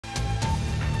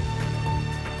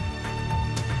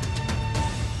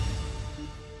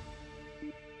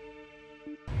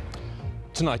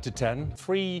Tonight at 10.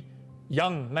 3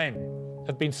 young men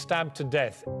have been stabbed to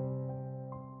death.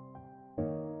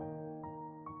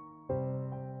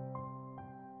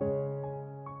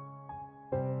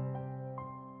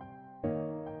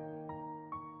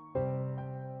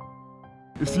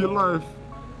 It's your life.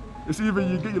 It's either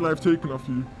you get your life taken off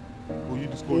you,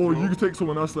 or you can take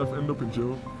someone else's life and end up in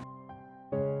jail.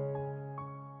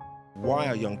 Why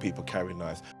are young people carrying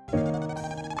knives?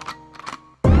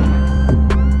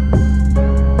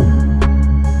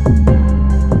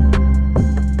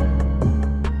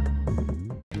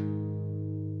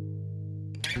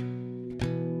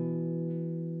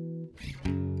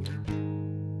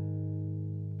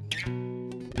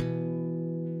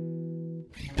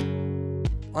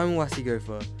 I'm Wasee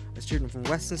Gofur, a student from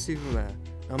Weston-super-Mare,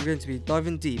 and I'm going to be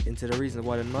diving deep into the reason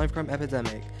why the knife crime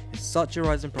epidemic is such a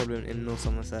rising problem in North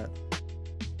Somerset.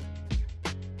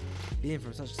 Being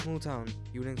from such a small town,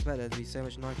 you wouldn't expect there to be so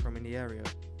much knife crime in the area,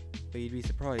 but you'd be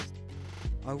surprised.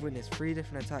 I've witnessed 3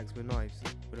 different attacks with knives,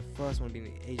 with the first one being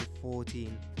at the age of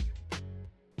 14.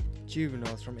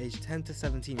 Juveniles from age 10 to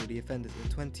 17 were the offenders in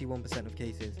 21% of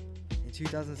cases. In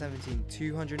 2017,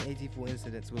 284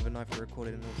 incidents with a knife were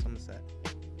recorded in North Somerset.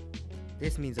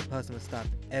 This means a person was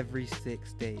stabbed every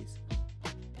 6 days.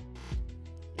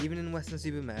 Even in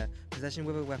Weston-super-Mare, possession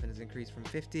with a weapon has increased from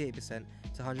 58%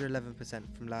 to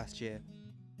 111% from last year.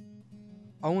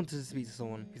 I wanted to speak to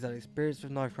someone who's had experience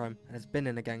with knife crime and has been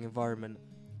in a gang environment.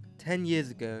 10 years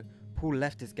ago, Paul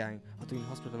left his gang after being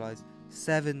hospitalised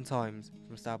 7 times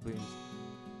from stab wounds.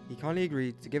 He kindly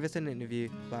agreed to give us an interview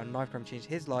about how knife crime changed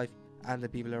his life and the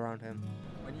people around him.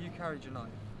 When you carried your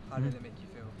knife, how did it make you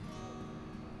feel?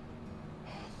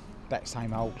 That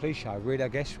same old cliche, really, I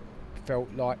guess. Felt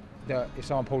like that if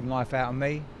someone pulled a knife out on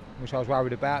me, which I was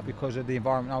worried about because of the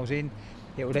environment I was in,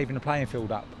 it would even the playing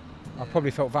field up. I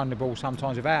probably felt vulnerable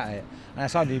sometimes about it, and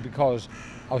that's only because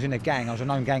I was in a gang. I was a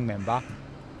known gang member,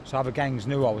 so other gangs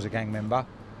knew I was a gang member.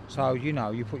 So you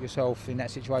know, you put yourself in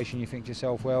that situation, you think to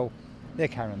yourself, well, they're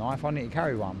carrying a knife, I need to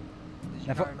carry one. Did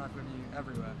you carry a knife with you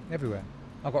everywhere? Everywhere.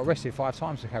 I got arrested 5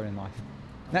 times for carrying a knife.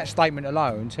 And that statement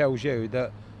alone tells you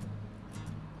that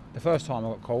the first time I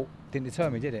got caught didn't deter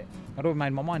me, did it? I'd already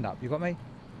made my mind up, you got me?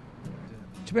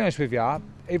 To be honest with you,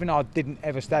 even though I didn't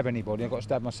ever stab anybody, I got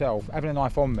stabbed myself, having a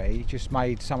knife on me just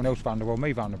made someone else vulnerable,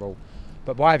 me vulnerable.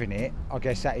 But by having it, I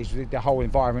guess that is the whole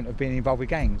environment of being involved with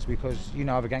gangs, because you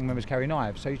know other gang members carry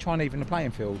knives, so you try and even the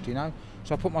playing field, you know?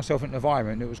 So I put myself in an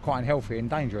environment that was quite unhealthy and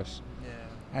dangerous. Yeah.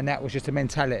 And that was just a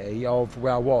mentality of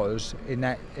where I was in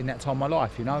that time of my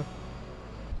life, you know?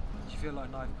 Do you feel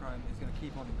like knife crime is going to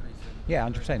keep on increasing? Yeah,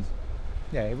 100%.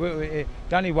 Yeah,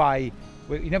 the only way,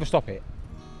 you never stop it.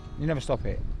 You never stop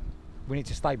it. We need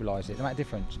to stabilise it, no matter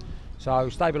difference. So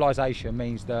stabilisation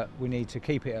means that we need to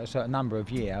keep it at a certain number of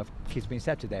years of kids being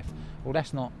stabbed to death. Well,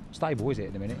 that's not stable, is it,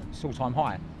 at the minute? It's all-time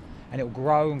high. And it will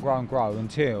grow and grow and grow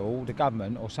until the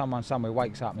government or someone somewhere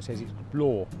wakes up and says it's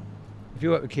law. If you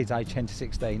work with kids aged 10 to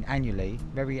 16 annually,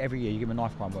 every year you give them a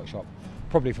knife crime workshop,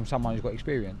 probably from someone who's got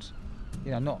experience.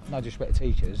 You know, no disrespect to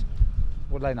teachers.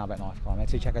 What do they know about knife crime? They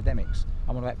teach academics.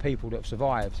 I'm on about people that have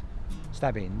survived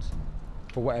stabbings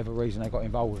for whatever reason they got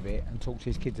involved with it and talk to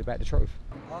these kids about the truth.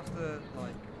 After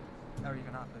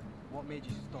everything happened, what made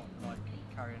you stop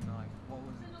carrying a knife? What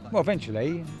was it like? Well,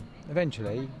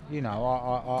 eventually, you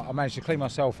know, I managed to clean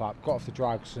myself up, got off the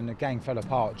drugs, and the gang fell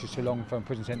apart just too long from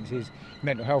prison sentences,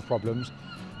 mental health problems.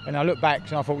 And I looked back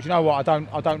and I thought, you know what,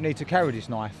 I don't need to carry this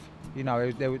knife. You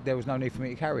know, there was no need for me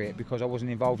to carry it because I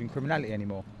wasn't involved in criminality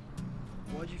anymore.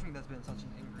 Why do you think there's been such an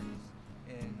increase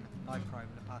in knife crime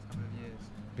in the past couple of years?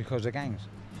 Because of gangs,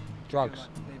 drugs.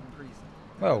 Like they've increased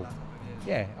well, in the last couple of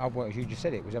years? Yeah, well, as you just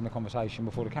said, it was having a conversation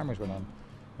before the cameras went on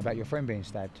about your friend being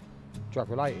stabbed, drug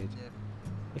related. Yeah.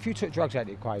 If you took drugs out of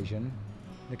the equation,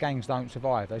 the gangs don't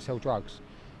survive, they sell drugs.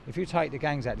 If you take the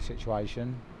gangs out of the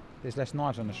situation, there's less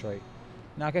knives on the street.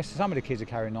 Now I guess some of the kids are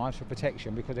carrying knives for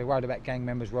protection because they're worried about gang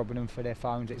members robbing them for their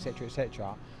phones, etc,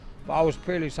 etc. But I would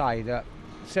purely say that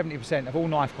 70% of all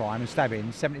knife crime and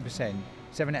stabbings, 70%,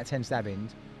 7 out of 10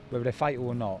 stabbings, whether they're fatal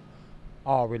or not,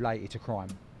 are related to crime.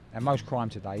 And most crime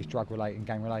today is drug related and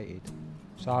gang related.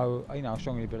 So, you know, I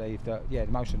strongly believe that, yeah,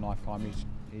 most of knife crime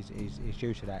is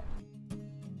due to that.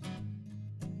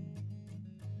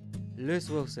 Lewis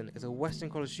Wilson is a Western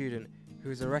College student who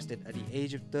was arrested at the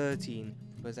age of 13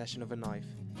 for possession of a knife.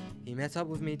 He met up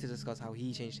with me to discuss how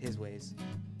he changed his ways.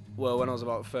 Well, when I was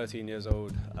about 13 years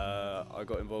old, I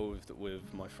got involved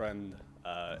with my friend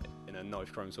in a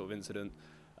knife crime sort of incident.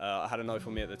 I had a knife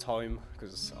on me at the time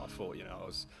because I thought, you know, I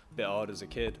was a bit hard as a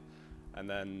kid. And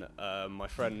then my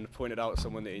friend pointed out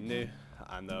someone that he knew,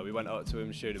 and we went up to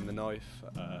him, showed him the knife,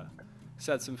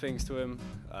 said some things to him,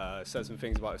 said some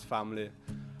things about his family,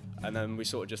 and then we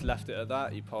sort of just left it at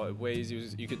that. He parted ways.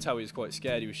 You could tell he was quite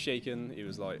scared. He was shaking. He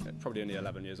was like probably only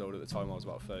 11 years old at the time. I was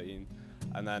about 13.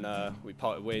 And then we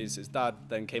parted ways. His dad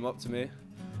then came up to me,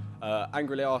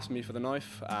 angrily asked me for the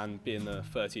knife, and being the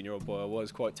 13-year-old boy I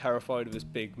was, quite terrified of this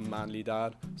big manly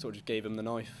dad, sort of just gave him the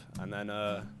knife. And then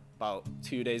about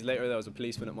 2 days later, there was a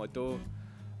policeman at my door.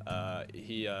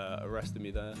 He arrested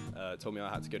me there, told me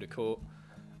I had to go to court,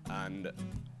 and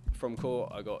from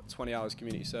court I got 20 hours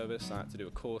community service. I had to do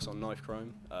a course on knife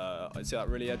crime. I'd say that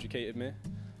really educated me.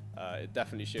 It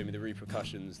definitely showed me the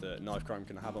repercussions that knife crime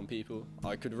can have on people.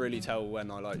 I could really tell when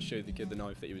I showed the kid the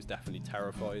knife that he was definitely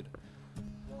terrified.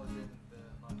 What was it the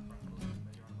knife crime course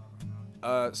that you're on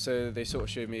about right now? So they sort of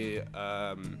showed me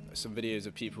some videos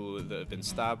of people that have been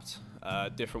stabbed,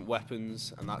 different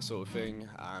weapons and that sort of thing,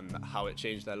 and how it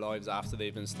changed their lives after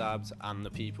they've been stabbed, and the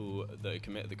people that had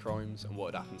committed the crimes and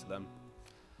what had happened to them.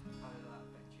 How did that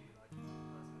affect you, personally?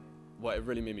 Well, it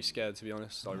really made me scared, to be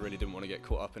honest. I really didn't want to get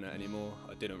caught up in it anymore.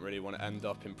 I didn't really want to end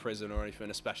up in prison or anything,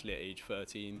 especially at age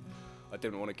 13. I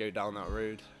didn't want to go down that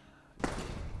road.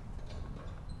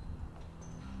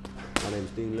 My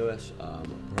name's Dean Lewis.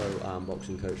 I'm a pro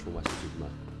boxing coach from Weston-super-Mare.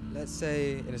 Let's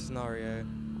say in a scenario,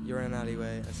 you're in an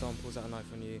alleyway and someone pulls out a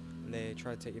knife on you and they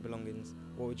try to take your belongings.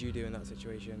 What would you do in that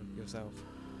situation yourself?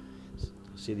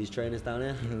 See these trainers down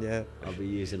here? Yeah. I'll be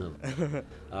using them.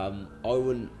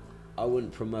 I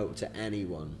wouldn't promote to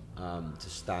anyone to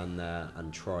stand there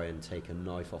and try and take a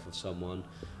knife off of someone,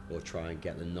 or try and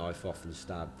get the knife off and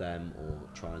stab them, or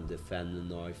try and defend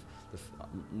the knife.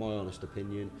 My honest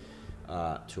opinion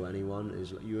to anyone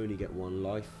is you only get one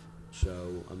life.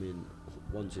 So, I mean,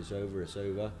 once it's over, it's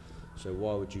over. So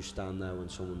why would you stand there when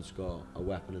someone's got a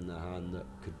weapon in their hand that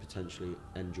could potentially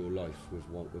end your life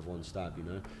with one stab, you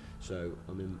know? So,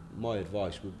 I mean, my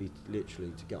advice would be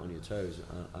literally to get on your toes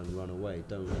and run away.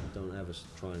 Don't ever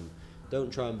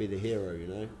try and be the hero, you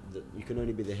know? You can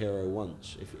only be the hero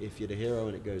once. If you're the hero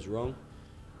and it goes wrong,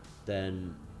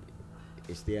 then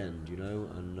it's the end, you know?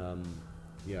 And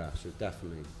yeah, so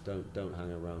definitely don't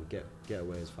hang around. Get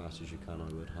away as fast as you can. I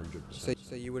would 100%.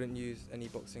 So you wouldn't use any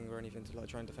boxing or anything to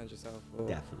try and defend yourself? Or?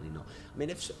 Definitely not. I mean,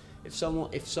 if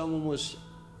someone was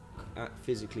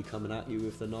physically coming at you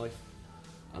with the knife,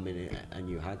 I mean, and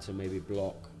you had to maybe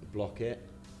block it,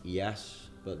 yes.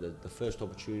 But the first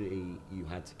opportunity you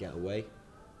had to get away,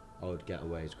 I would get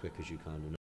away as quick as you can. You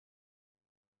know?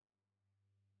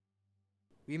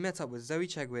 We met up with Zoe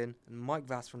Chegwin and Mike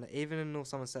Vass from the Avon and North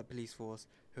Somerset Police Force,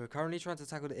 who are currently trying to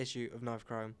tackle the issue of knife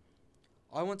crime.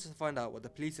 I wanted to find out what the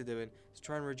police are doing to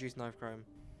try and reduce knife crime.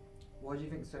 Why do you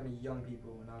think so many young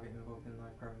people are now getting involved in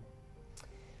knife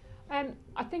crime?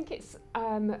 I think it's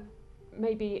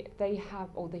maybe they have,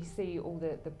 or they see all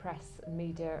the press and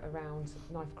media around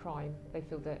knife crime. They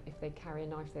feel that if they carry a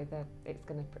knife, it's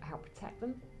going to help protect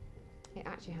them. It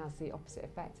actually has the opposite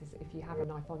effect. Is if you have a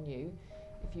knife on you,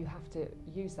 if you have to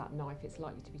use that knife, it's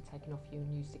likely to be taken off you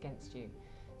and used against you.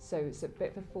 So it's a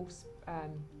bit of a false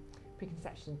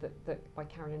preconception that by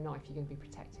carrying a knife you're going to be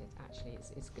protected. Actually,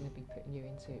 it's going to be putting you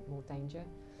into more danger.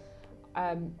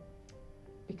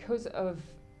 Because of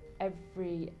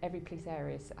every police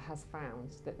area has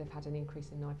found that they've had an increase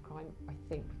in knife crime. I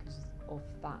think because of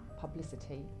that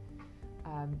publicity,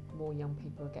 more young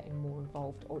people are getting more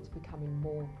involved, or it's becoming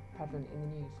more prevalent in the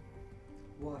news.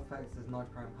 What effects does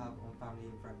knife crime have on family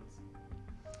and friends?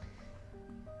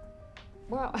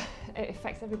 Well, it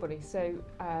affects everybody. So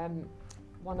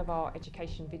one of our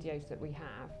education videos that we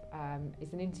have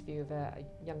is an interview of a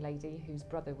young lady whose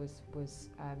brother was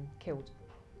killed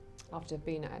after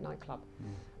being at a nightclub.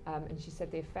 And she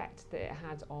said the effect that it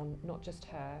had on not just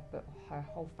her, but her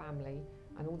whole family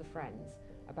and all the friends,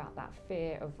 about that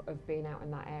fear of being out in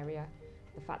that area,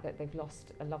 the fact that they've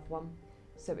lost a loved one.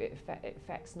 So it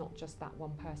affects not just that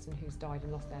one person who's died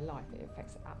and lost their life, it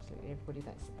affects absolutely everybody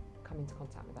that's come into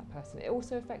contact with that person. It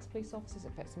also affects police officers, it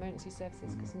affects emergency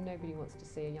services, because nobody wants to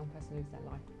see a young person lose their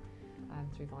life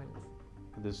through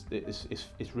violence.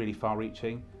 It's really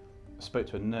far-reaching. I spoke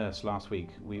to a nurse last week.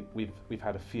 We've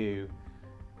had a few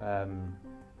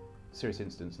serious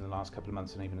incidents in the last couple of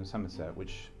months, and even in Somerset,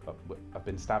 which have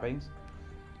been stabbings.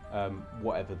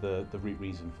 Whatever the root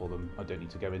reason for them, I don't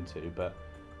need to go into, but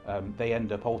they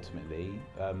end up ultimately,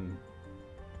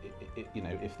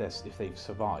 if they've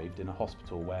survived in a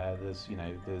hospital where there's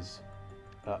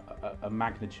a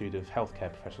magnitude of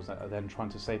healthcare professionals that are then trying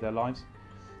to save their lives.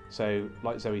 So,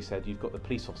 like Zoe said, you've got the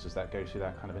police officers that go through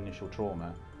that kind of initial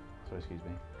trauma. Sorry, excuse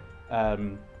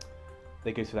me.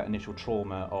 They go through that initial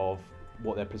trauma of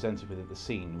what they're presented with at the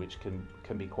scene, which can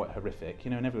be quite horrific.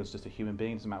 And everyone's just a human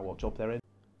being, doesn't matter what job they're in.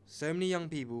 So many young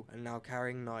people are now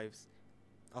carrying knives.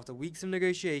 After weeks of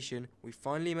negotiation, we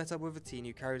finally met up with a teen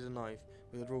who carried a knife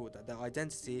with a rule that their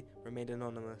identity remained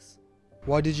anonymous.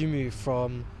 Why did you move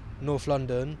from North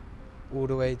London all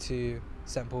the way to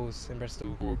St Paul's in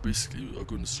Bristol? Well, basically, I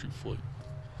got in a street fight.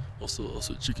 I saw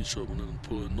a chicken shop and then I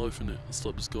put a knife in it. I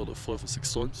stabbed this guy like 5 or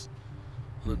 6 times.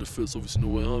 And then the feds obviously know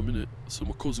where I am in it. So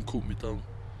my cousin called me down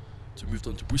to move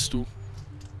down to Bristol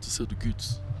to sell the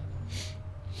goods.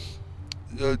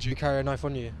 Do you carry a knife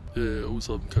on you? Yeah, I always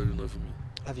have carrying a knife on me.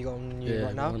 Have you got on you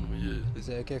right now? Yeah. Is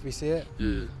it okay if we see it?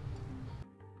 Yeah.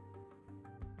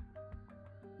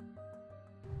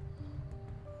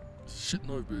 Shit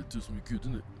knife, but it does me good,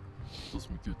 innit? Does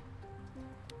me good.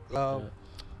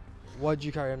 Why do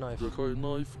you carry a knife? Do I carry a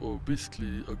knife? Or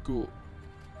basically, I go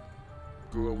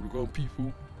around with the wrong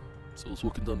people. So I was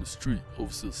walking down the street.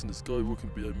 Obviously, I seen this guy walking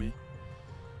behind me.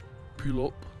 Pull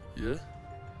up, yeah.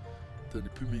 Then he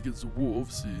put me against the wall.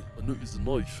 Obviously, I noticed the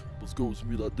knife was going with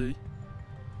me that day.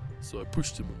 So I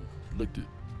pushed him and legged it.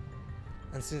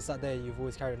 And since that day, you've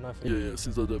always carried a knife? Yeah,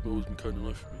 since that day, I've always been carrying a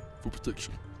knife with me for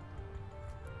protection.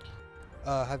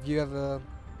 Have you ever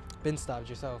been stabbed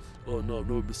yourself? Oh no, I've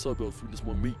never been stabbed. I've witnessed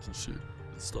my mates and shit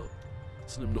been stabbed.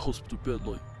 Seen them in the hospital bed,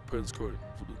 like parents crying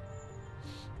for them.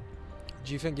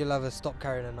 Do you think you'll ever stop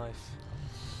carrying a knife?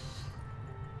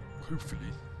 Hopefully,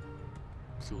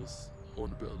 because I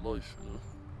want a better life, you know.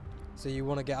 So you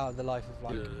want to get out of the life of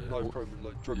like Knife crime and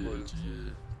like drug violence.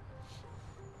 Yeah.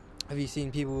 Have you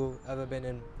seen people ever been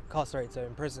incarcerated, so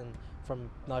in prison, from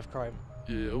knife crime?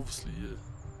 Yeah, obviously, yeah.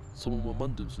 Some of my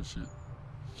mandems and shit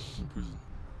in prison.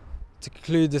 To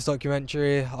conclude this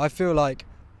documentary, I feel like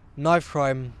knife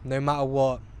crime, no matter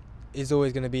what, is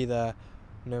always going to be there,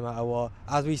 no matter what.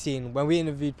 As we've seen, when we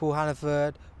interviewed Paul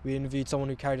Hannaford, we interviewed someone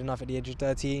who carried a knife at the age of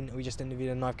 13, we just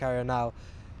interviewed a knife carrier now.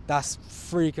 That's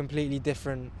 3 completely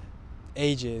different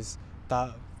ages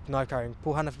that knife carrying.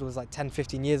 Paul Hannaford was like 10,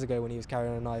 15 years ago when he was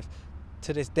carrying a knife.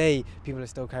 To this day, people are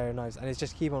still carrying knives, and it's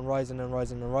just keep on rising and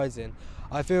rising and rising.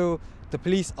 I feel the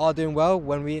police are doing well.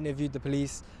 When we interviewed the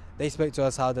police, they spoke to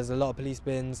us how there's a lot of police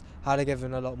bins, how they're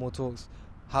giving a lot more talks.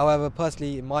 However,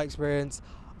 personally, in my experience,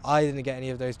 I didn't get any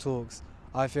of those talks.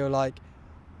 I feel like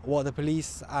what the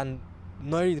police, and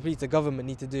not only the police, the government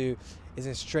need to do is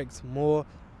instruct more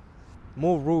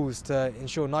rules to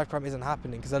ensure knife crime isn't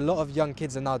happening, because a lot of young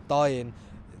kids are now dying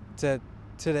to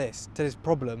this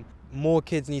problem. More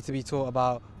kids need to be taught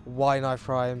about why knife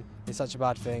crime is such a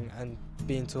bad thing and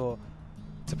being taught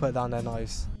to put down their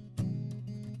knives.